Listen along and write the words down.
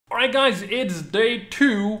Alright guys, it's day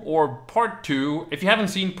 2 or part 2. If you haven't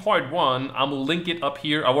seen part 1, I will link it up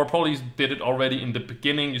here. I will probably did it already in the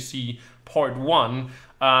beginning. You see part 1.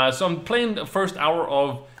 So I'm playing the first hour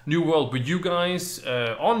of New World with you guys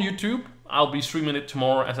on YouTube. I'll be streaming it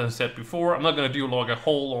tomorrow, as I said before. I'm not gonna do like a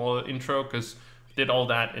whole intro because I did all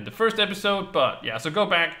that in the first episode. But yeah, so go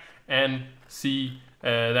back and see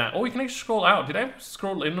that. Oh, you can actually scroll out. Did I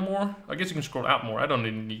scroll in more? I guess you can scroll out more. I don't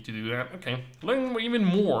even need to do that. Okay, learn even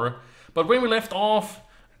more. But when we left off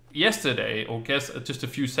yesterday, or guess just a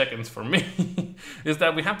few seconds for me, is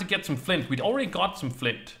that we have to get some flint. We'd already got some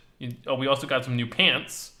flint. Oh, we also got some new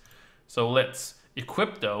pants. So let's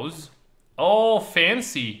equip those. Oh,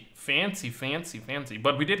 fancy. Fancy, fancy, fancy.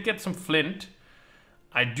 But we did get some flint.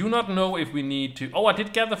 I do not know if we need to... Oh, I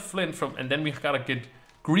did gather flint from... And then we gotta get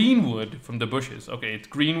greenwood from the bushes. Okay, it's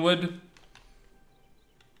greenwood.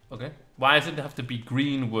 Okay. Why does it have to be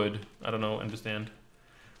greenwood? I don't know, understand.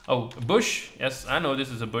 Oh, a bush. Yes, I know this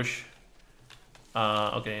is a bush.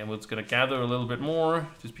 Okay, and we're just gonna gather a little bit more,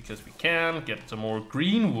 just because we can. Get some more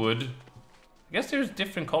greenwood. I guess there's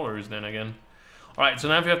different colors then again. Alright, so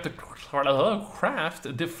now we have to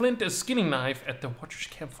craft the flint skinning knife at the Watcher's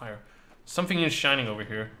campfire. Something is shining over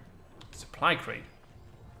here. Supply crate.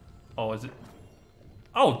 Oh, is it?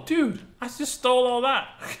 Oh, dude, I just stole all that.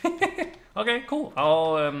 Okay, cool.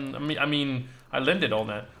 I'll, I mean, I lended all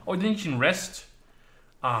that. Oh, then you can rest.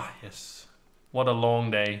 Ah, yes. What a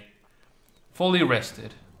long day. Fully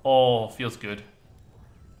rested. Oh, feels good.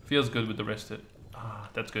 Feels good with the rested. Ah,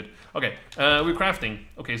 that's good. Okay, we're crafting.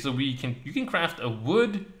 Okay, so you can craft a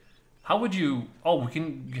wood. How would you? Oh,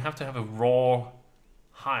 you have to have a raw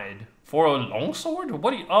hide for a longsword.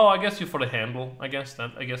 What do you? Oh, I guess you for the handle. I guess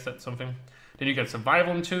that's something. Then you got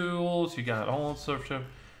survival tools. You got all sorts of.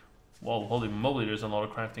 Whoa, holy moly! There's a lot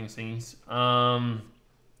of crafting things.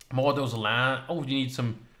 More of those land. Oh, you need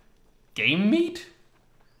some game meat.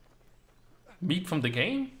 Meat from the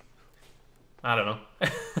game. I don't know.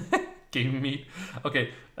 Game meat.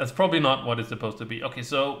 Okay, that's probably not what it's supposed to be. Okay,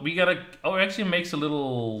 so we gotta. Oh, it actually makes a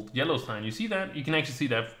little yellow sign. You see that? You can actually see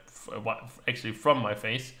that actually from my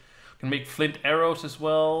face. Can make flint arrows as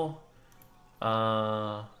well.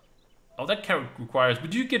 Oh, that carrot requires.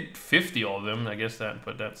 But you get 50 of them. I guess that.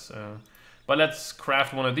 But that's. But let's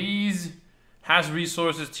craft one of these. Has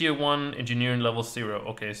resources tier 1, engineering level 0.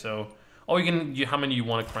 Okay, so. Oh, you can. How many you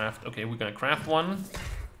want to craft? Okay, we're gonna craft one.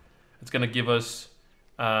 It's gonna give us.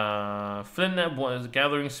 Flint was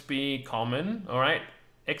gathering speed, common. All right.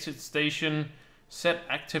 Exit station. Set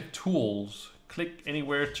active tools. Click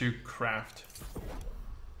anywhere to craft.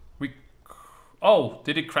 Oh,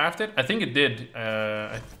 did it craft it? I think it did.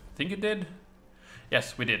 I think it did.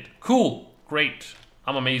 Yes, we did. Cool. Great.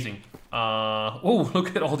 I'm amazing. Oh,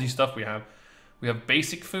 look at all these stuff we have. We have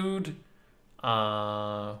basic food.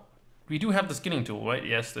 We do have the skinning tool, right?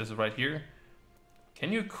 Yes, this is right here.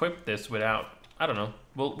 Can you equip this without? I don't know.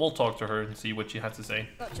 We'll talk to her and see what she has to say.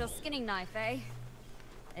 Got your skinning knife, eh?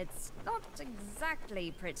 It's not exactly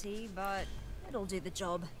pretty, but it'll do the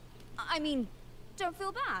job. I mean, don't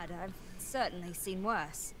feel bad. I've certainly seen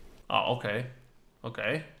worse. Oh, okay.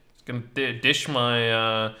 Okay. It's gonna dish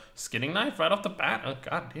my skinning knife right off the bat. Oh,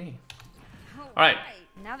 god dang. All right.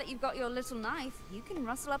 Now that you've got your little knife, you can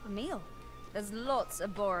rustle up a meal. There's lots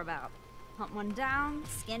of boar about. Hunt one down,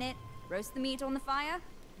 skin it, roast the meat on the fire,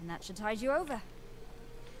 and that should tide you over.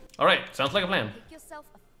 All right, sounds like a plan. Pick yourself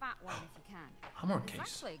a fat one if you can. Armor It's case.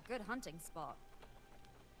 actually a good hunting spot.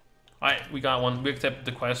 All right, we got one. We accepted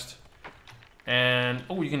the quest. And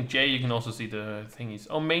oh, you can also see the thingies.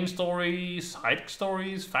 Oh, main stories, side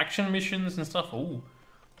stories, faction missions and stuff. Oh,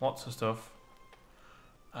 lots of stuff.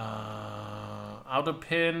 Outer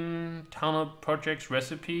pin, town hall projects,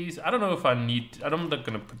 recipes. I don't know if I need. I'm not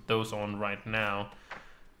gonna put those on right now.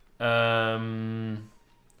 What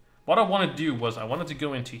I want to do was I wanted to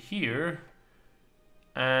go into here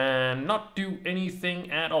and not do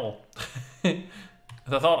anything at all. I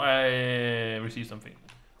thought I received something.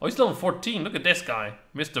 Oh, he's level 14. Look at this guy.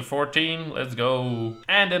 Mr. 14. Let's go.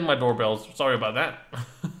 And then my doorbell. Sorry about that.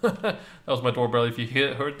 That was my doorbell if you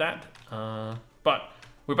heard that. But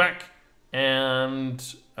we're back. And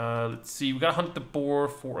let's see. We gotta hunt the boar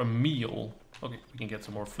for a meal. Okay, we can get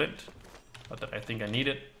some more flint. Not that I think I need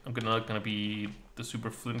it. I'm not gonna be the super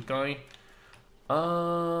flint guy.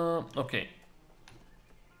 Okay.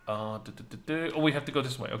 Oh, we have to go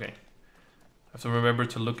this way. Okay. I have to remember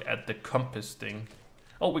to look at the compass thing.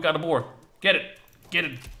 Oh, we got a boar. Get it. Get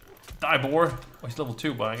it. Die, boar. Oh, he's level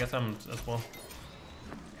 2, but I guess I'm as well.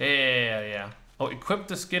 Yeah. Oh, equip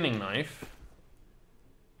the skinning knife.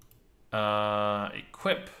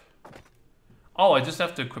 Equip. Oh, I just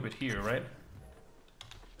have to equip it here, right?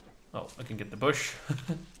 Oh, I can get the bush.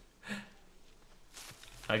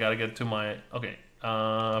 I gotta get to my... Okay.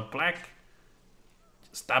 Black.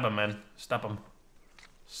 Stab him, man. Stab him.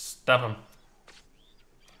 Stab him.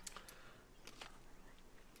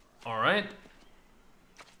 Alright.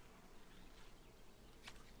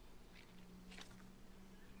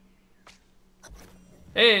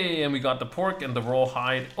 Hey, and we got the pork and the raw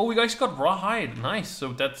hide. Oh, we guys got raw hide. Nice.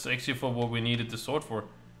 So that's actually for what we needed the sword for.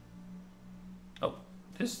 Oh,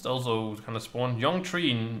 this also kind of spawned. Young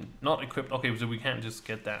tree, not equipped. Okay, so we can't just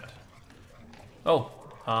get that. Oh,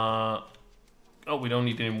 oh, we don't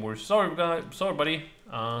need any more. Sorry, sorry, buddy.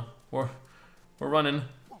 We're running.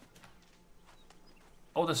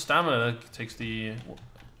 Oh, the stamina that takes the.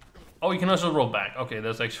 Oh, you can also roll back. Okay,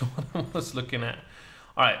 that's actually what I was looking at.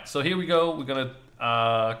 All right, so here we go. We're gonna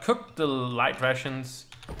cook the light rations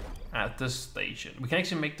at this station. We can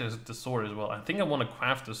actually make the sword as well. I think I want to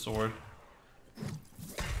craft the sword.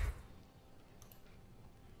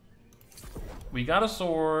 We got a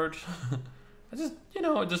sword. I just, you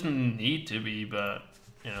know, it doesn't need to be, but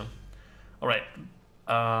you know. All right.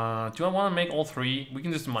 Do I want to make all three? We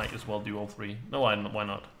can just might as well do all three. No, why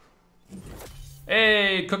not?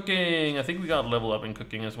 Hey, cooking! I think we got level up in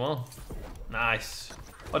cooking as well. Nice.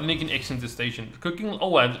 Oh, then you can exit the station. Cooking.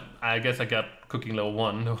 Oh, I guess I got cooking level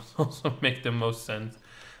 1. Those also make the most sense.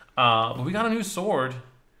 But we got a new sword.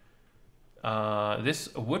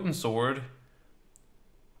 This wooden sword.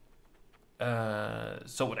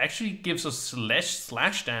 So it actually gives us less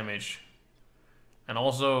slash damage. And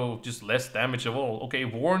also just less damage of all. Okay,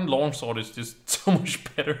 worn longsword is just so much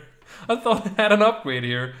better. I thought it had an upgrade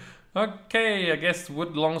here. Okay, I guess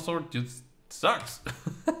wood longsword just sucks.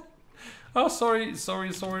 Oh, sorry,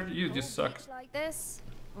 sword, you just suck. Like this?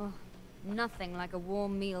 Oh, nothing like a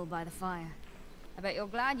warm meal by the fire. I bet you're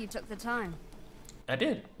glad you took the time. I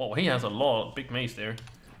did. Oh, he has a lot, big mace there.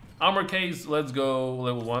 Armor case, let's go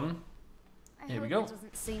level 1. Here we go. It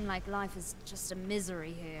doesn't seem like life is just a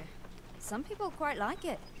misery here. Some people quite like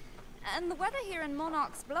it. And the weather here in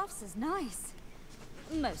Monarch's Bluffs is nice.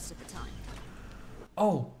 Most of the time.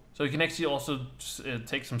 Oh, so you can actually also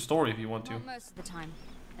take some story if you want to. Not most of the time.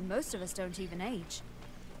 And most of us don't even age.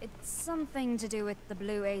 It's something to do with the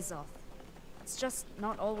blue Azoth. It's just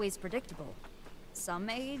not always predictable. Some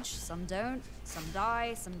age, some don't, some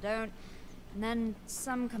die, some don't, and then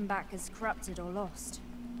some come back as corrupted or lost.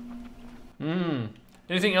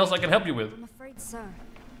 Anything else I can help you with? I'm afraid so.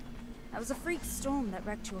 That was a freak storm that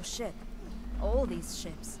wrecked your ship. All these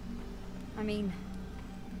ships. I mean,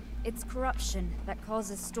 it's corruption that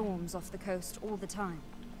causes storms off the coast all the time.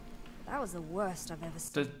 That was the worst I've ever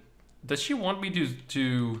seen. Does she want me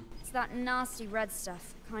to... It's that nasty red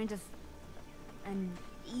stuff, kind of an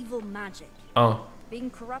evil magic. Oh. Being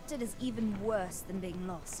corrupted is even worse than being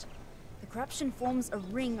lost. The corruption forms a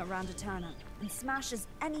ring around Aeternum and smashes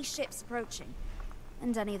any ships approaching,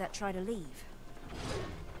 and any that try to leave.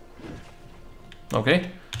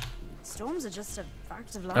 Okay. Storms are just a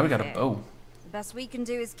fact of life. Now we got here. a bow. The best we can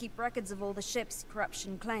do is keep records of all the ships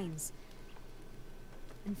corruption claims.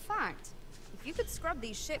 In fact, if you could scrub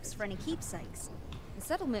these ships for any keepsakes, the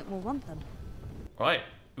settlement will want them. Right,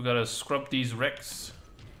 we gotta scrub these wrecks.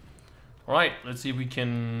 Alright, let's see if we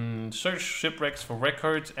can search shipwrecks for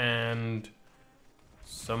records and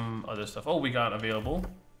some other stuff. Oh, we got available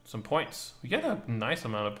some points. We get a nice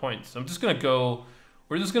amount of points. I'm just gonna go,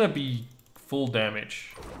 we're just gonna be full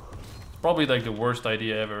damage. Probably like the worst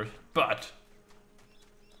idea ever, but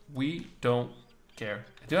we don't care.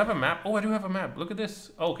 Do I have a map? Oh, I do have a map. Look at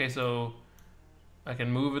this. Oh, okay, so I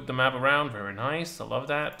can move the map around. Very nice. I love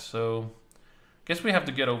that. So guess we have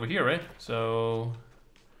to get over here, right? So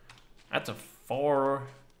that's a 4.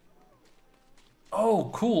 Oh,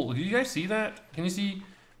 cool. Do you guys see that? Can you see?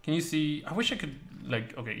 Can you see? I wish I could,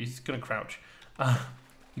 like, okay, he's gonna crouch.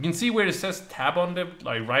 You can see where it says tab on the,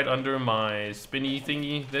 like right under my spinny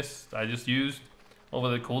thingy, this I just used over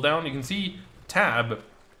the cooldown. You can see tab.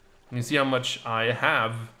 You can see how much I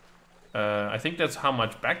have. I think that's how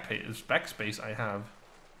much backspace I have,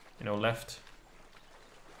 you know, left.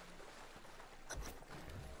 I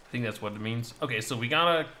think that's what it means. Okay, so we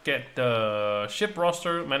gotta get the ship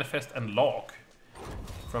roster, manifest, and log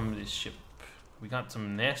from this ship. We got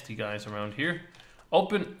some nasty guys around here.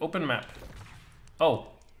 Open map. Oh,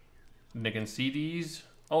 they can see these.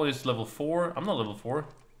 Oh, it's level 4. I'm not level 4.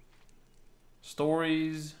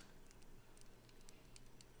 Stories.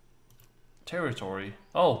 Territory.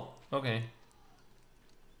 Oh, okay.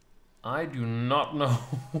 I do not know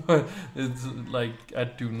what it's like. I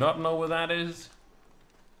do not know what that is.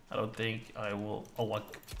 I don't think I will. Oh,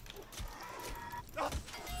 what?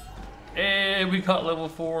 Hey, we got level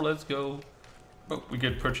 4. Let's go. Oh, we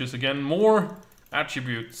get purchase again. More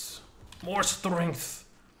attributes. More strength.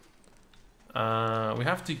 We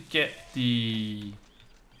have to get the...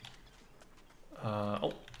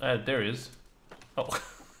 there he is. Oh.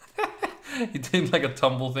 He did like a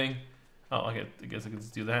tumble thing. Oh, okay. I guess I can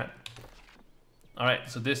just do that. Alright,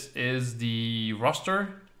 so this is the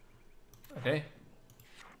roster. Okay.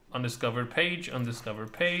 Undiscovered page,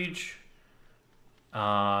 undiscovered page.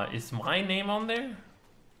 Is my name on there?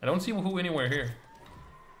 I don't see Wahoo anywhere here.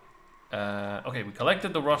 Okay, we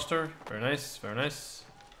collected the roster. Very nice, very nice.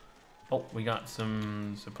 Oh, we got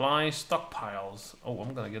some supply stockpiles. Oh,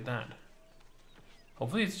 I'm gonna get that.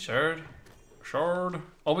 Hopefully it's shared. Shard.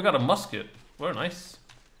 Oh, we got a musket. Very nice.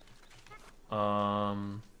 I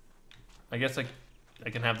guess I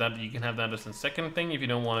can have that. You can have that as a second thing if you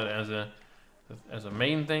don't want it as a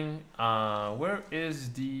main thing. Where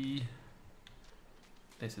is the...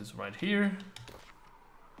 This is right here.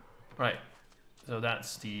 Right. So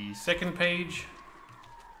that's the second page.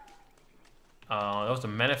 That was the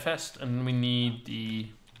manifest, and we need the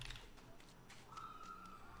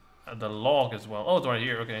log as well. Oh, it's right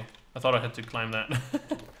here. Okay. I thought I had to climb that.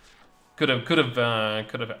 could have. I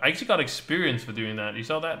actually got experience for doing that. You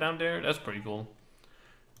saw that down there? That's pretty cool.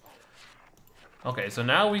 Okay, so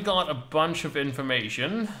now we got a bunch of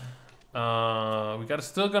information.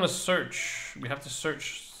 Still gonna search. We have to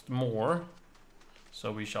search more.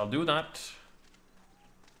 So we shall do that.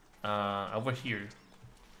 Over here.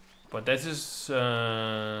 But this is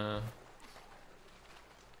I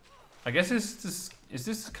guess is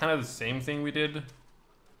this kind of the same thing we did?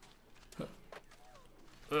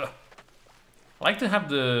 Ugh. I like to have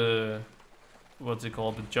the, what's it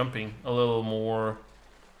called, the jumping a little more,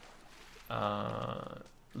 a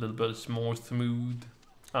little bit more smooth.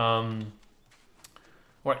 Right,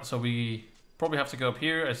 so we probably have to go up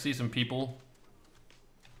here. I see some people.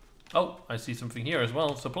 Oh, I see something here as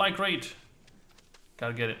well. Supply crate.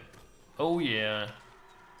 Gotta get it. Oh yeah.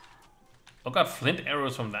 I got flint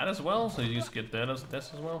arrows from that as well, so you just get that as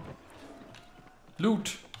this as well.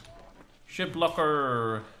 Loot. Ship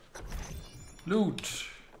locker. Loot.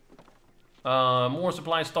 More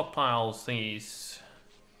supply stockpiles thingies.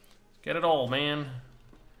 Get it all, man.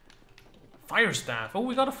 Fire staff. Oh,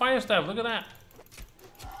 we got a fire staff. Look at that.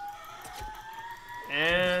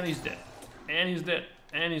 And he's dead. And he's dead.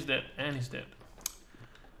 And he's dead. And he's dead.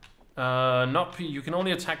 You can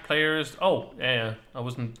only attack players. Oh, yeah. I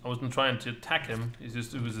wasn't trying to attack him. It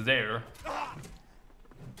was there.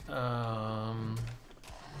 Oh,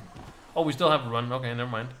 we still have a run. Okay, never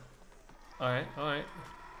mind. Alright, alright.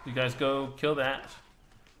 You guys go kill that.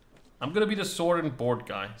 I'm gonna be the sword and board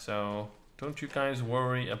guy, so don't you guys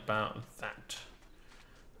worry about that.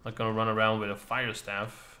 I'm not gonna run around with a fire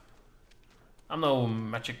staff. I'm no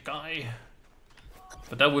magic guy.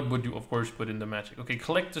 But that would you of course put in the magic. Okay,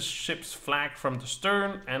 collect the ship's flag from the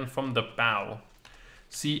stern and from the bow.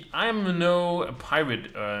 See, I'm no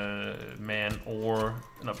pirate man or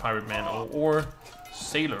not pirate man or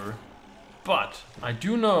sailor, but I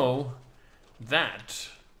do know that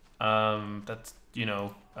that's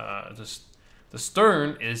the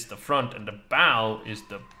stern is the front and the bow is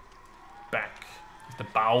the back. It's the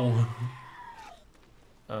bow.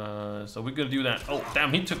 So we're gonna do that. Oh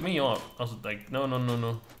damn, he took me off. I was like, no.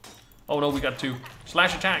 Oh no, we got two.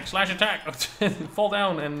 Slash attack, fall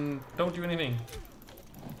down and don't do anything.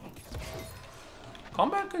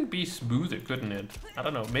 Combat could be smoother, couldn't it? I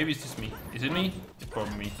don't know, maybe it's just me. Is it me? It's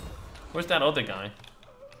probably me. Where's that other guy?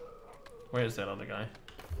 Where is that other guy?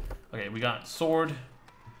 Okay, we got sword.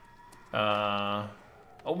 Oh,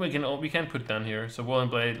 we can put down here. So we'll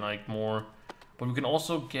blade like more. But we can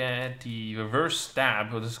also get the reverse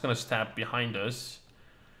stab. We're just gonna stab behind us.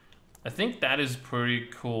 I think that is pretty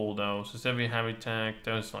cool though. So every heavy attack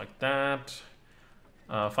does like that.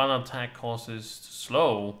 Final attack causes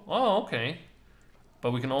slow. Oh, okay.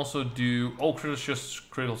 But we can also do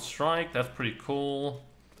critical strike. That's pretty cool.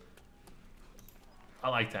 I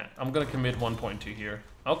like that. I'm gonna commit 1.2 here.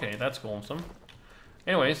 Okay, that's awesome.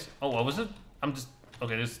 Anyways, oh, what was it?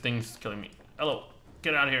 Okay, this thing's killing me. Hello,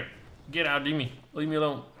 get out of here. Get out, leave me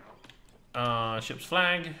alone. Ship's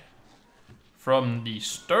flag from the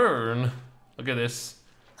stern. Look at this.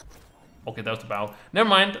 Okay, that was the bow. Never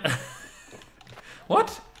mind.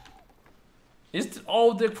 What?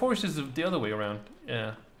 The course is the other way around.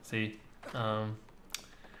 Yeah, see, that's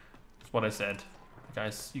what I said.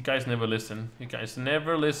 You guys never listen. You guys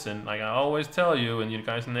never listen. Like I always tell you, and you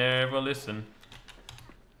guys never listen.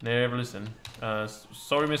 Never listen.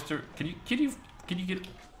 Sorry, mister. Can you get?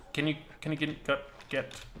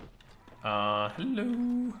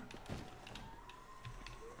 Hello.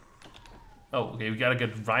 Oh, okay, we gotta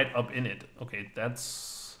get right up in it. Okay,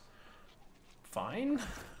 that's fine.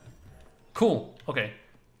 Cool, okay.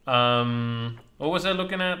 What was I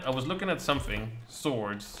looking at? I was looking at something.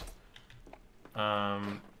 Swords. No.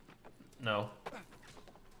 I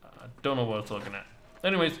don't know what I was looking at.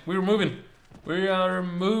 Anyways, we're moving. We are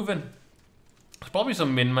moving. There's probably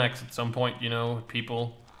some min-max at some point, you know,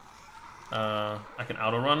 people. I can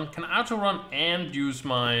auto-run. Can I auto-run and use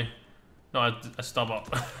my... No, I stop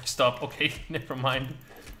up. Stop, okay, never mind.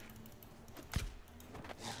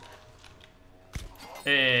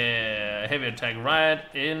 Heavy attack right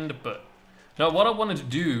in the butt. Now, what I wanted to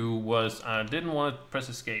do was, I didn't want to press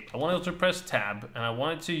escape. I wanted to press tab, and I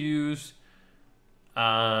wanted to use...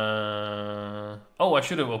 Oh, I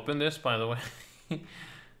should have opened this, by the way.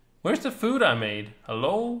 Where's the food I made?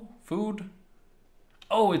 Hello? Food?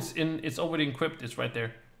 Oh, it's already equipped. It's right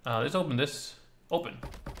there. Let's open this. Open.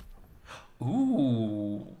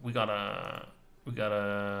 Ooh, we got a...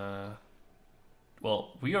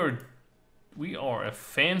 Well, we are a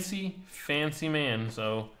fancy man,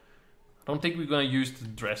 so I don't think we're gonna use the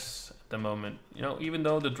dress at the moment. You know, even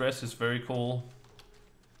though the dress is very cool.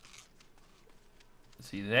 Let's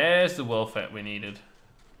see, there's the well-fed we needed.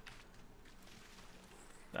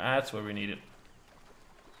 That's what we needed.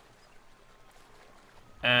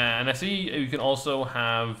 And I see you can also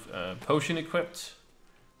have potion equipped.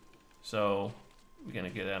 So we're gonna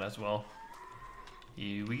get that as well.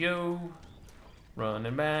 Here we go.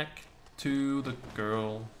 Running back to the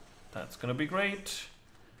girl. That's gonna be great.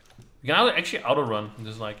 We can actually auto-run.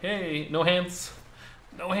 Just like, hey, no hands.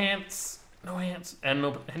 No hands. No hands. And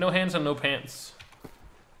no hands and no pants.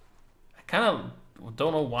 I kind of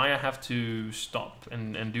don't know why I have to stop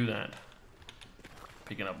and do that.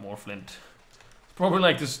 Picking up more flint. It's probably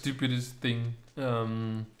like the stupidest thing.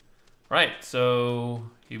 Right, so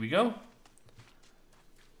here we go.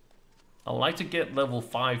 I'd like to get level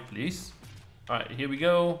 5, please. Alright, here we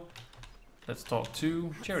go. Let's talk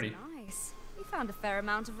to Charity. Nice. You found a fair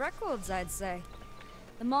amount of records, I'd say.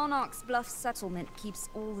 The Monarch's Bluff settlement keeps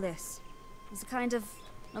all this. It's a kind of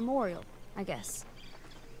memorial, I guess.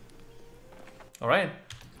 Alright.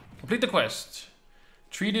 Complete the quest.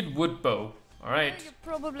 Treated wood bow. Alright. You're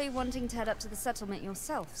probably wanting to head up to the settlement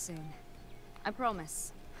yourself soon. I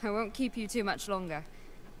promise. I won't keep you too much longer.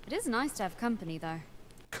 It is nice to have company, though.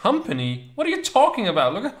 Company? What are you talking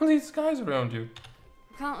about? Look at all these guys around you.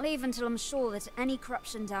 I can't leave until I'm sure that any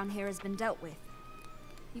corruption down here has been dealt with.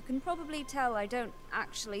 You can probably tell I don't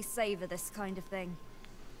actually savor this kind of thing.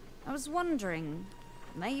 I was wondering,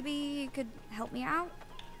 maybe you could help me out?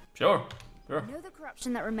 Sure, sure. I know the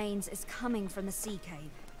corruption that remains is coming from the sea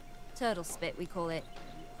cave. Turtle spit, we call it.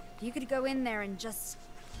 If you could go in there and just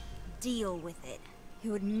deal with it, it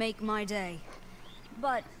would make my day.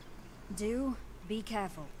 But do be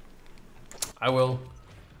careful. I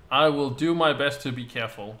will do my best to be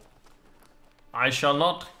careful. I shall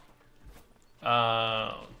not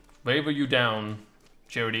waver you down,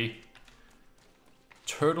 Charity.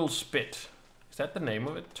 Turtle spit. Is that the name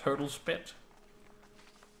of it? Turtle spit?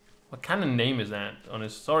 What kind of name is that?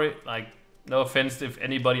 Honest, sorry, like, no offense if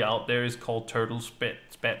anybody out there is called turtle spit,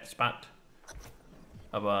 spat.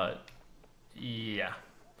 But yeah.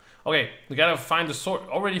 Okay, we gotta find the source.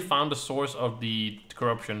 Already found the source of the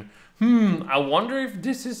corruption. I wonder if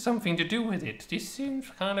this is something to do with it. This seems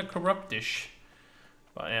kind of corruptish.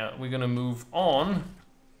 But yeah, we're gonna move on.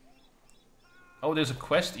 Oh, there's a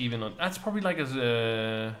quest even on. That's probably like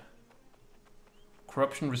a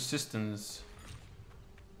corruption resistance.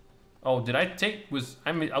 Oh, did I take? Was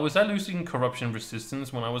I losing corruption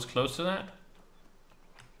resistance when I was close to that?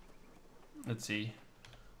 Let's see.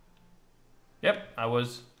 Yep, I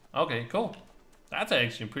was. Okay, cool. That's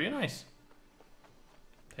actually pretty nice.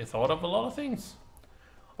 They thought of a lot of things.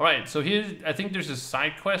 Alright, so here, I think there's a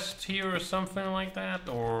side quest here or something like that,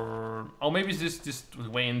 or... Oh, maybe this just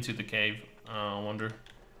way into the cave. I wonder.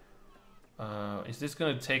 Is this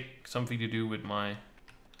gonna take something to do with my...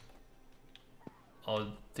 Oh,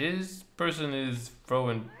 this person is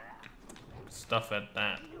throwing stuff at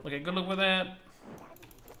that. Okay, good luck with that.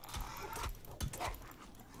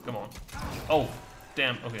 Come on. Oh,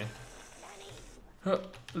 damn, okay. Huh,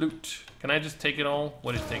 loot. Can I just take it all?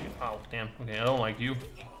 What is taken? Oh, damn. Okay, I don't like you.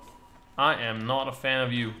 I am not a fan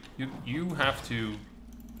of you. You have to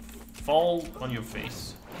fall on your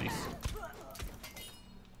face, please.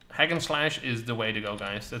 Hack and slash is the way to go,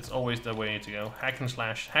 guys. That's always the way to go. Hack and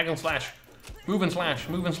slash. Hack and slash. Move and slash.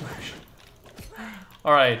 Move and slash.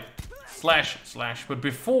 Alright. Slash, slash. But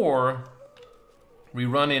before we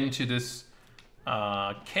run into this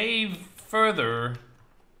cave further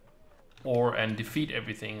and defeat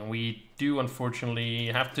everything, we do unfortunately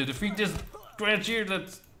have to defeat this scratch here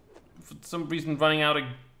that's for some reason running out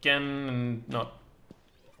again and not.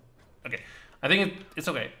 Okay, I think it's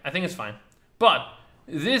okay. I think it's fine. But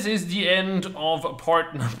this is the end of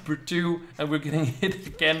part number 2, and we're getting hit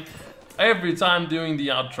again every time doing the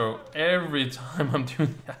outro. Every time I'm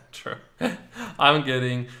doing the outro, I'm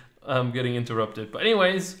getting interrupted. But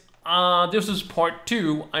anyways, this is part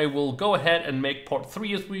 2. I will go ahead and make part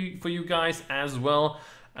 3 for you guys as well.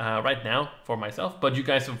 Right now for myself, but you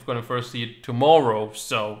guys are gonna first see it tomorrow.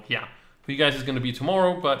 So yeah, for you guys it's gonna be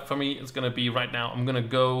tomorrow, but for me it's gonna be right now. I'm gonna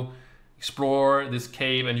go explore this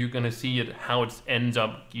cave, and you're gonna see it how it ends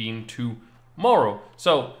up being tomorrow.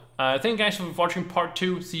 So thank you guys for watching part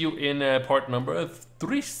 2. See you in part number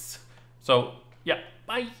 3. So yeah,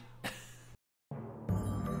 bye.